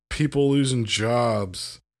cities, people losing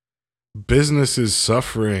jobs, businesses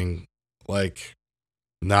suffering, like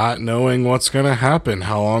not knowing what's going to happen.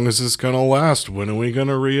 How long is this going to last? When are we going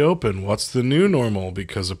to reopen? What's the new normal?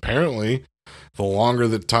 Because apparently the longer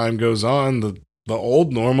that time goes on, the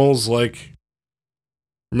old normal's like,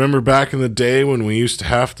 remember back in the day when we used to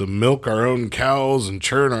have to milk our own cows and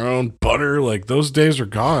churn our own butter? Like, those days are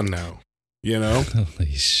gone now, you know?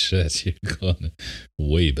 Holy shit, you're going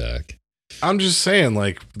way back. I'm just saying,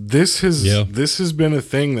 like, this has been a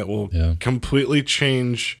thing that will completely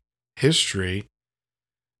change history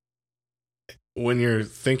when you're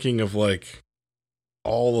thinking of, like,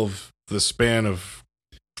 all of the span of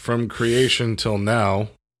from creation till now,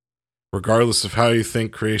 regardless of how you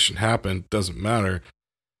think creation happened, doesn't matter.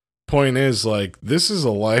 Point is, like, this is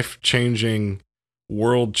a life-changing,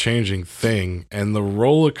 world-changing thing, and the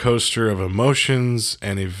roller coaster of emotions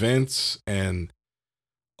and events and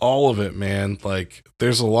all of it, man, like,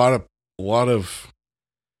 there's a lot of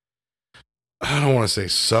I don't want to say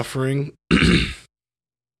suffering.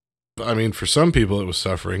 I mean, for some people it was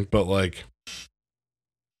suffering, but like,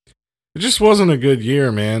 it just wasn't a good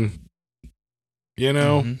year, man, you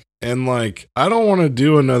know? Mm-hmm. And like, I don't want to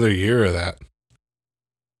do another year of that.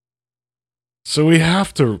 So we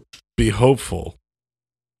have to be hopeful.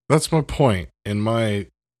 That's my point in my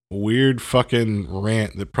weird fucking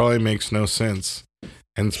rant that probably makes no sense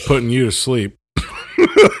and it's putting you to sleep.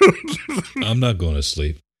 I'm not going to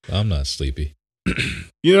sleep. I'm not sleepy.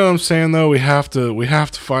 You know what I'm saying though? We have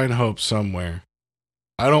to find hope somewhere.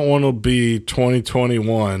 I don't want to be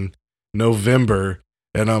 2021 November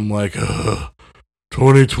and I'm like,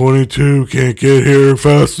 2022 can't get here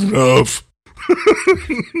fast enough.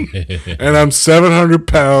 And I'm 700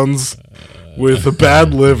 pounds with a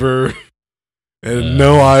bad liver and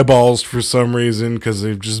no eyeballs for some reason because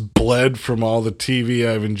they've just bled from all the TV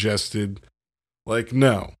I've ingested. Like,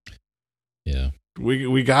 no. Yeah.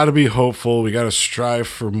 We got to be hopeful. We got to strive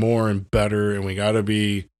for more and better, and we got to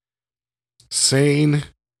be sane.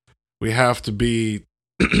 We have to be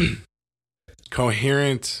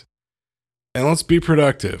coherent, and let's be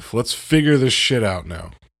productive. Let's figure this shit out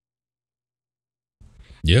now.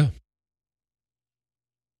 Yeah.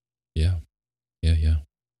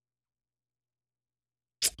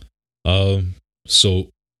 So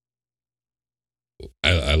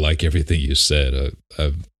I like everything you said.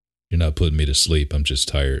 You're not putting me to sleep. I'm just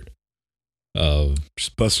tired.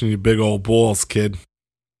 Just busting your big old balls, kid.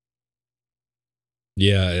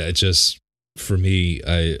 Yeah, I just, for me,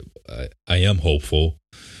 I am hopeful.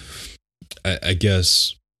 I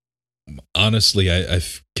guess, honestly,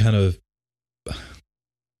 I've kind of,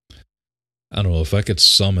 I don't know if I could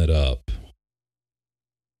sum it up.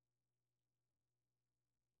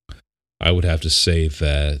 I would have to say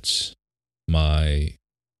that my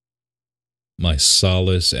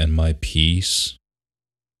solace and my peace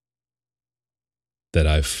that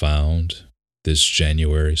I've found this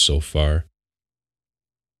January so far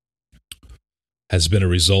has been a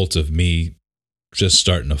result of me just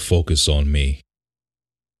starting to focus on me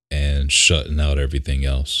and shutting out everything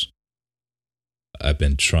else. I've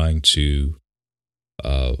been trying to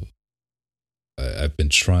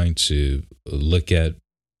look at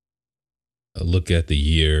the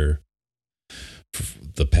year,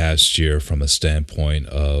 the past year, from a standpoint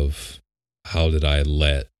of how did I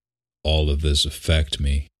let all of this affect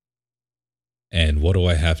me, and what do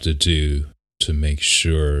I have to do to make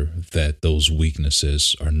sure that those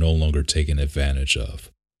weaknesses are no longer taken advantage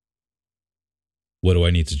of? What do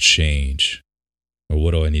I need to change, or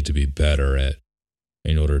what do I need to be better at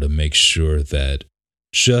in order to make sure that,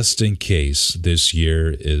 just in case this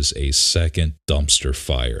year is a second dumpster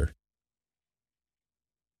fire,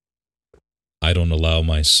 I don't allow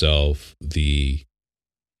myself the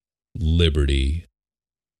liberty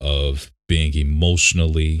of being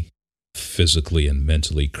emotionally, physically, and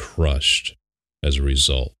mentally crushed as a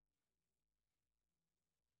result.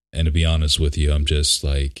 And to be honest with you, I'm just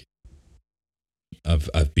like,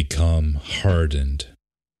 I've become hardened,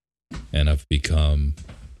 and I've become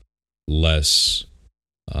less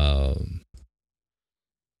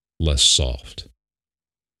less soft.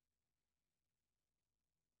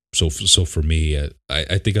 So for me,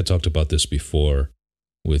 I think I talked about this before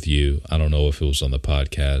with you. I don't know if it was on the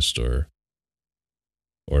podcast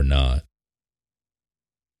or not.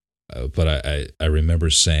 But I remember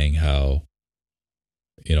saying how,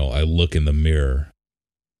 I look in the mirror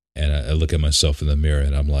and I look at myself in the mirror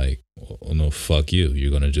and I'm like, oh, no, fuck you.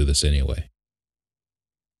 You're going to do this anyway.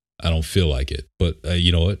 I don't feel like it, but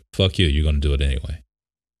you know what? Fuck you. You're going to do it anyway.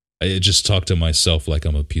 I just talk to myself like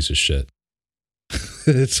I'm a piece of shit.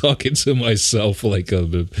 Talking to myself like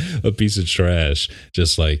a piece of trash.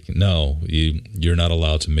 Just like, no, you're not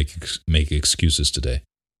allowed to make excuses today.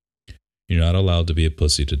 You're not allowed to be a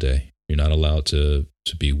pussy today. You're not allowed to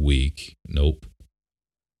be weak. Nope.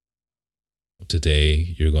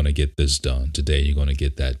 Today, you're going to get this done. Today, you're going to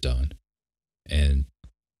get that done. And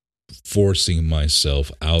forcing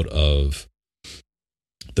myself out of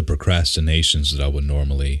the procrastinations that I would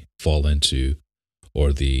normally fall into,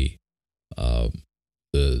 or the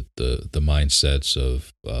mindsets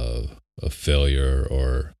of failure,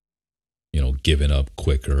 or giving up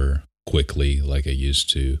quickly like I used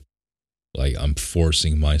to. Like, I'm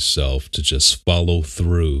forcing myself to just follow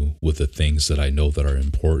through with the things that I know that are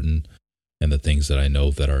important and the things that I know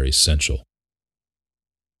that are essential.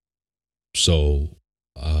 So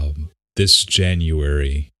this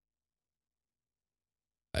January,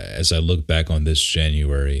 as I look back on this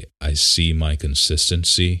January, I see my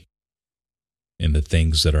consistency in the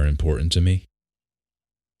things that are important to me.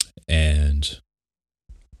 And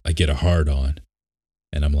I get a hard on,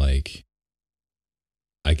 and I'm like,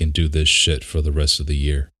 I can do this shit for the rest of the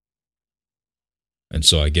year. And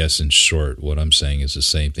so I guess in short, what I'm saying is the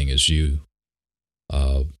same thing as you.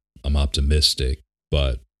 I'm optimistic,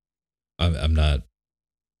 but I'm not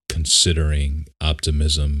considering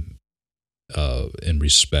optimism in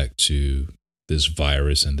respect to this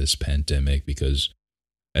virus and this pandemic, because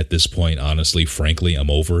at this point, honestly, frankly,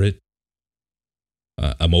 I'm over it.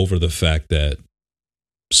 I'm over the fact that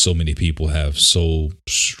so many people have so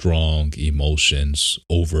strong emotions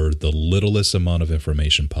over the littlest amount of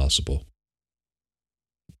information possible.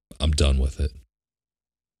 I'm done with it.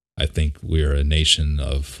 I think we're a nation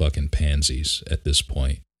of fucking pansies at this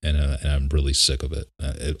point, and I'm really sick of it.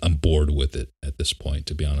 I'm bored with it at this point,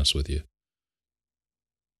 to be honest with you.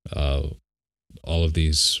 All of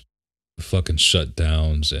these fucking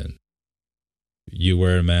shutdowns, and you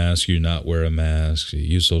wear a mask, you not wear a mask,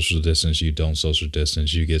 you social distance, you don't social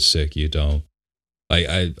distance, you get sick, you don't.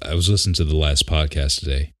 I was listening to the last podcast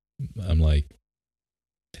today. I'm like,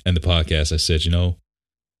 and the podcast, I said,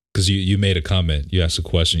 because you made a comment, you asked a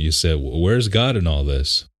question, you said, where's God in all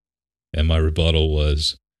this? And my rebuttal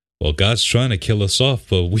was, well, God's trying to kill us off,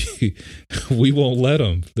 but we won't let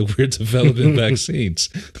him. We're developing vaccines.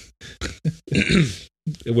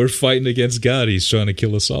 We're fighting against God. He's trying to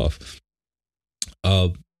kill us off.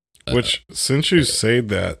 Which, since you say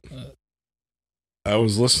that, I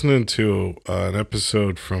was listening to an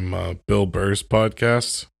episode from Bill Burr's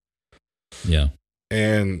podcast. Yeah.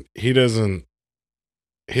 And he doesn't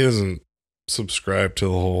subscribe to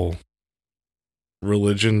the whole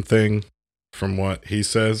religion thing from what he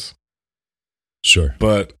says. Sure.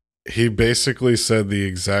 But he basically said the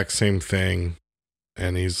exact same thing.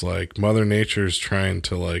 And he's like, Mother Nature's trying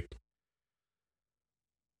to, like,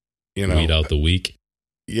 weed out the weak.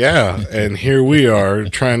 Yeah. And here we are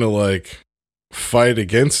trying to, like, fight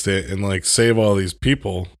against it and, like, save all these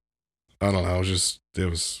people. I don't know. It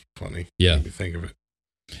was funny. Yeah. Made me think of it.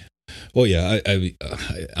 Well, yeah,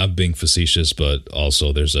 I'm being facetious, but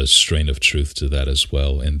also there's a strain of truth to that as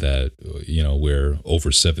well, in that, we're over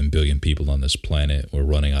 7 billion people on this planet. We're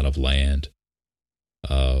running out of land,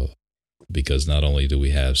 because not only do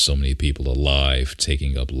we have so many people alive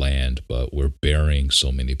taking up land, but we're burying so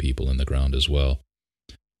many people in the ground as well.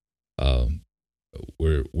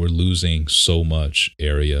 We're losing so much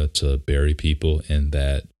area to bury people, and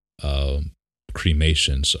that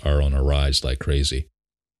cremations are on a rise like crazy.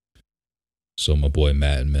 So my boy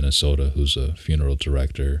Matt in Minnesota, who's a funeral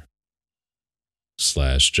director /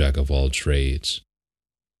 jack of all trades,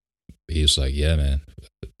 he's like, yeah, man,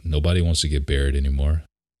 nobody wants to get buried anymore.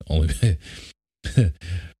 Only the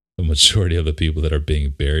majority of the people that are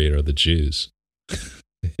being buried are the Jews.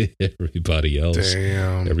 Everybody else,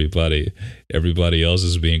 damn. Everybody else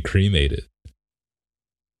is being cremated.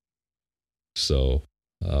 So,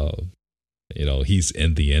 he's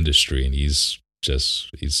in the industry, and he's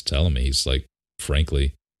telling me, he's like,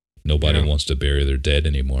 frankly, nobody wants to bury their dead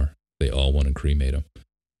anymore. They all want to cremate them.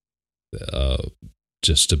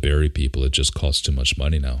 Just to bury people, it just costs too much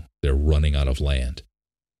money now. They're running out of land.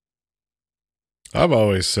 I've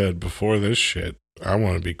always said before this shit, I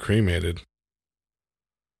want to be cremated.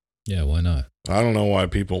 Yeah, why not? I don't know why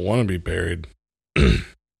people want to be buried.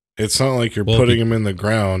 It's not like you're Well, putting them in the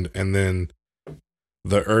ground and then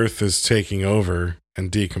the earth is taking over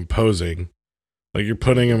and decomposing. Like you're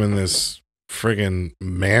putting them in this friggin'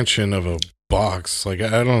 mansion of a box. Like,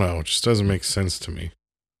 I don't know. It just doesn't make sense to me.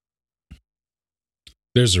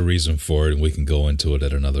 There's a reason for it, and we can go into it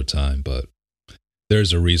at another time, but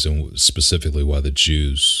there's a reason specifically why the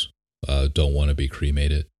Jews don't want to be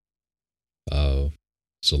cremated.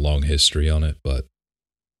 It's a long history on it, but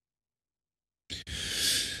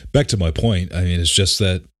back to my point. I mean, it's just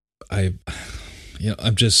that I'm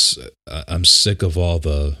sick of all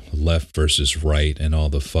the left versus right and all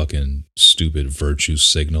the fucking stupid virtue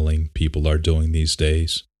signaling people are doing these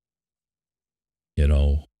days. You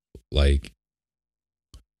know, like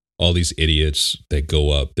all these idiots that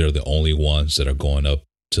go up, they're the only ones that are going up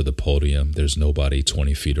to the podium. There's nobody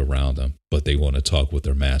 20 feet around them, but they want to talk with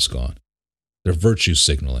their mask on. They're virtue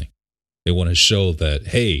signaling. They want to show that,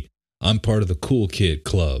 hey, I'm part of the cool kid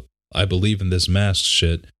club. I believe in this mask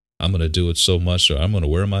shit. I'm going to do it so much, or I'm going to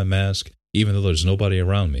wear my mask even though there's nobody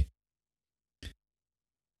around me.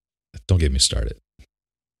 Don't get me started.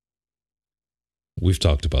 We've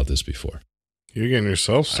talked about this before. You're getting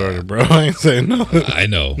yourself started, bro. I ain't saying nothing. I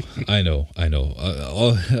know.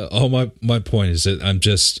 All my point is that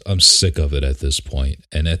I'm sick of it at this point.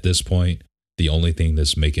 And at this point, the only thing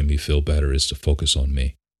that's making me feel better is to focus on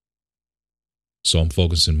me. So I'm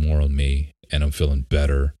focusing more on me, and I'm feeling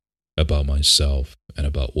better about myself and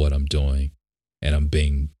about what I'm doing. And I'm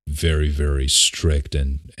being very, very strict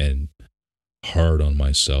and hard on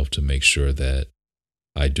myself to make sure that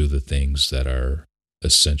I do the things that are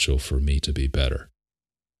essential for me to be better.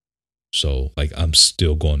 So, like, I'm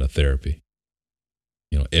still going to therapy,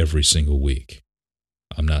 every single week.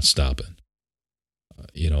 I'm not stopping.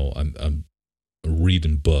 I'm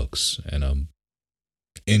reading books, and I'm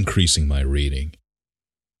increasing my reading.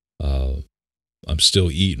 I'm still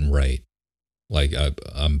eating right. Like,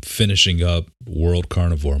 I'm finishing up World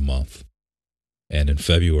Carnivore Month. And in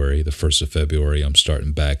February, the 1st of February, I'm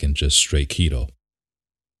starting back in just straight keto.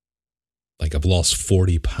 Like, I've lost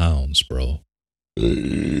 40 pounds, bro.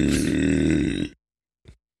 I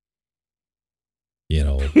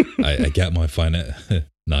got my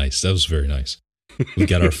nice. That was very nice. We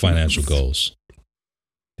got our financial goals.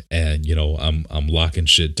 And, I'm locking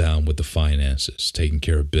shit down with the finances, taking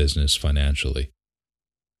care of business financially.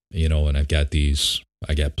 And I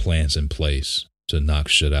got plans in place to knock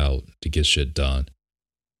shit out, to get shit done.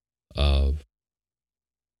 And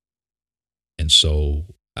so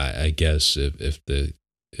I guess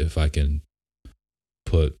if I can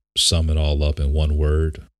sum it all up in one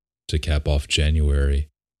word to cap off January,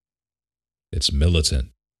 it's militant,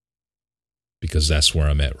 because that's where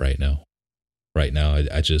I'm at right now. Right now,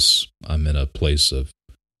 I'm in a place of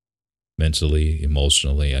mentally,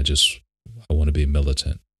 emotionally, I want to be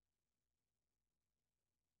militant.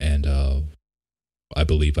 And I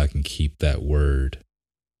believe I can keep that word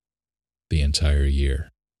the entire year.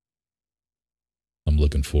 I'm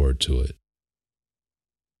looking forward to it.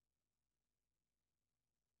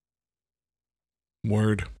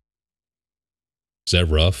 Word. Is that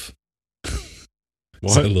rough? What?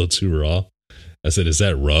 Is that a little too raw? I said, is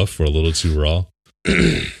that rough or a little too raw?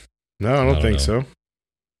 No, I don't think so.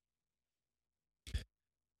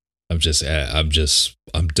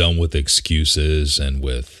 I'm done with excuses and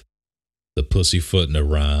with the pussyfooting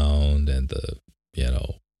around and the,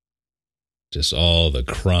 just all the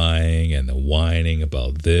crying and the whining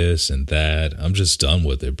about this and that. I'm just done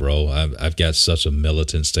with it, bro. I've got such a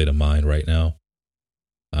militant state of mind right now.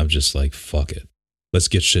 I'm just like, fuck it. Let's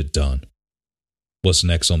get shit done. What's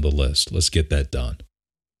next on the list? Let's get that done.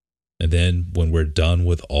 And then when we're done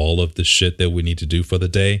with all of the shit that we need to do for the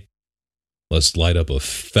day, let's light up a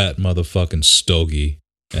fat motherfucking stogie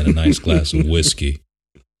and a nice glass of whiskey.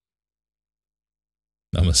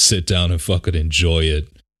 I'm going to sit down and fucking enjoy it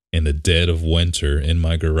in the dead of winter in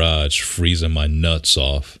my garage, freezing my nuts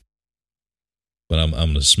off. But I'm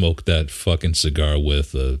going to smoke that fucking cigar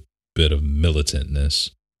with a bit of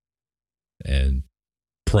militantness and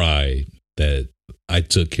pride that I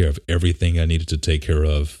took care of everything I needed to take care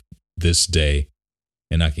of this day,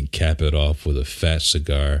 and I can cap it off with a fat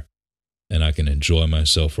cigar, and I can enjoy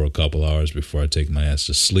myself for a couple hours before I take my ass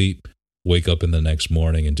to sleep, wake up in the next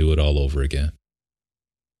morning, and do it all over again.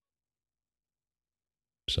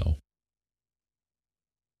 So,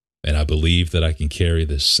 and I believe that I can carry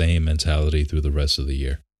this same mentality through the rest of the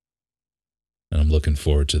year. And I'm looking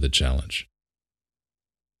forward to the challenge.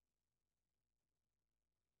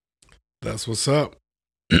 That's what's up.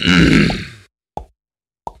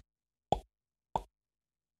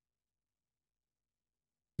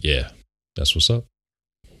 Yeah, that's what's up.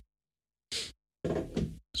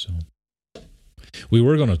 So, we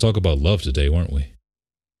were going to talk about love today, weren't we?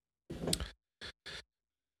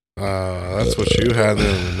 That's what you had in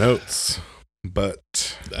the notes,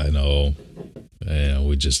 but I know. Yeah,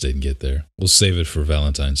 we just didn't get there. We'll save it for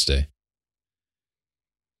Valentine's Day.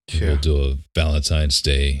 yeah. We'll do a Valentine's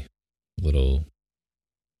Day little.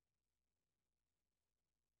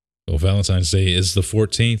 Well, Valentine's Day is the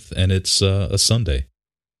 14th, and it's a Sunday.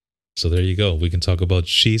 So there you go. We can talk about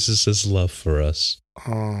Jesus' love for us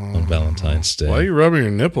on Valentine's Day. Why are you rubbing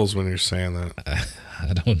your nipples when you're saying that?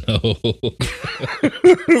 I don't know.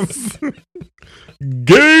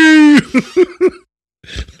 Gay!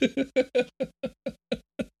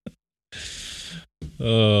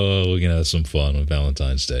 Oh, we can have some fun on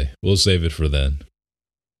Valentine's Day. We'll save it for then.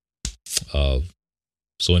 So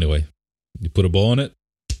anyway, you put a ball in it?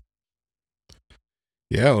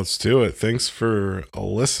 Yeah, let's do it. Thanks for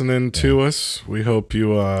listening to us. We hope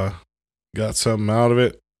you got something out of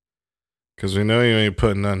it, because we know you ain't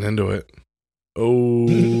putting nothing into it.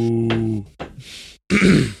 Oh,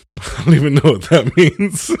 I don't even know what that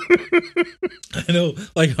means. I know.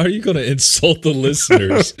 Like, how are you going to insult the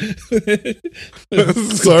listeners? This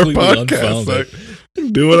is our podcast. I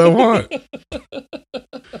can do what I want.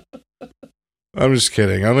 I'm just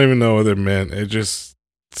kidding. I don't even know what it meant. It just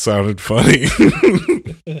sounded funny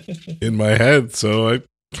in my head, so it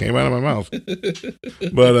came out of my mouth.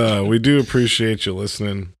 But we do appreciate you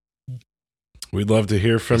listening. We'd love to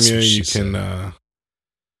hear from you.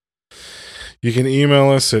 You can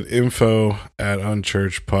email us at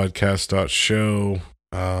info@unchurchedpodcast.show.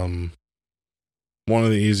 One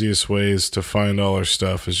of the easiest ways to find all our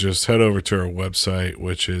stuff is just head over to our website,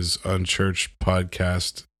 which is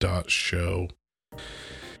unchurchedpodcast.show.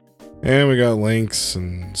 And we got links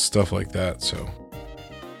and stuff like that. So,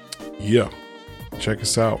 yeah, check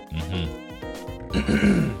us out.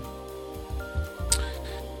 Mm-hmm.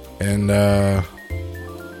 And,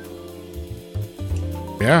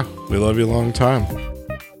 yeah, we love you a long time.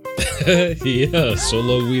 Yeah, so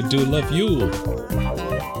long we do love you.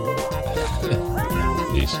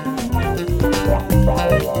 Peace.